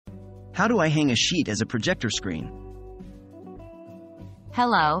How do I hang a sheet as a projector screen?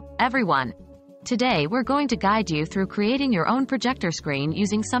 Hello, everyone. Today we're going to guide you through creating your own projector screen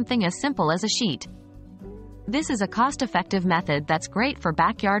using something as simple as a sheet. This is a cost-effective method that's great for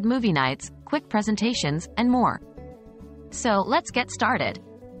backyard movie nights, quick presentations, and more. So let's get started.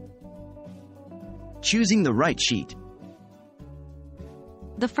 Choosing the right sheet.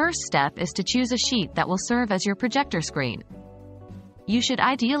 The first step is to choose a sheet that will serve as your projector screen. You should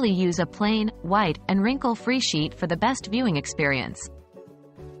ideally use a plain, white, and wrinkle-free sheet for the best viewing experience.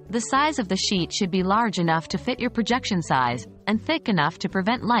 The size of the sheet should be large enough to fit your projection size, and thick enough to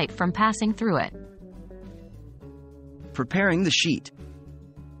prevent light from passing through it. Preparing the sheet.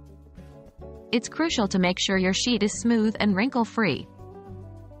 It's crucial to make sure your sheet is smooth and wrinkle-free.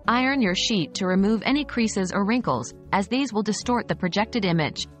 Iron your sheet to remove any creases or wrinkles, as these will distort the projected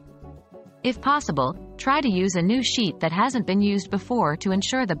image. If possible, try to use a new sheet that hasn't been used before to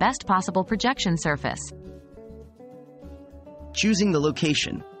ensure the best possible projection surface. Choosing the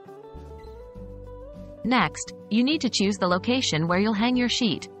location. Next, you need to choose the location where you'll hang your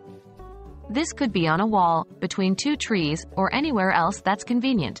sheet. This could be on a wall, between two trees, or anywhere else that's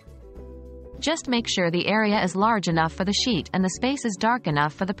convenient. Just make sure the area is large enough for the sheet and the space is dark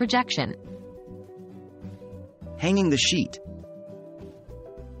enough for the projection. Hanging the sheet.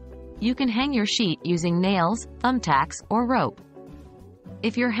 You can hang your sheet using nails, thumbtacks, or rope.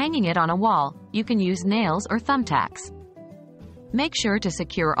 If you're hanging it on a wall, you can use nails or thumbtacks. Make sure to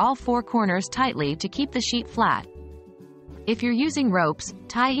secure all four corners tightly to keep the sheet flat. If you're using ropes,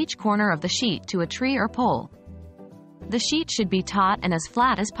 tie each corner of the sheet to a tree or pole. The sheet should be taut and as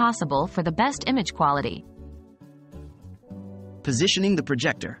flat as possible for the best image quality. Positioning the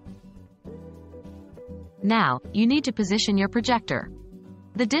projector. Now, you need to position your projector.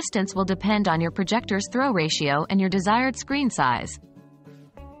 The distance will depend on your projector's throw ratio and your desired screen size.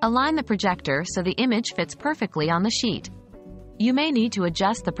 Align the projector so the image fits perfectly on the sheet. You may need to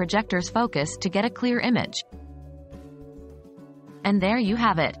adjust the projector's focus to get a clear image. And there you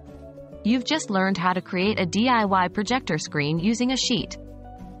have it. You've just learned how to create a DIY projector screen using a sheet.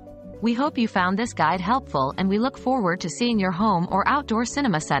 We hope you found this guide helpful, and we look forward to seeing your home or outdoor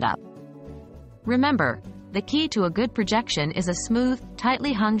cinema setup. Remember, the key to a good projection is a smooth,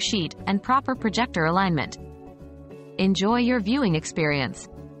 tightly hung sheet and proper projector alignment. Enjoy your viewing experience.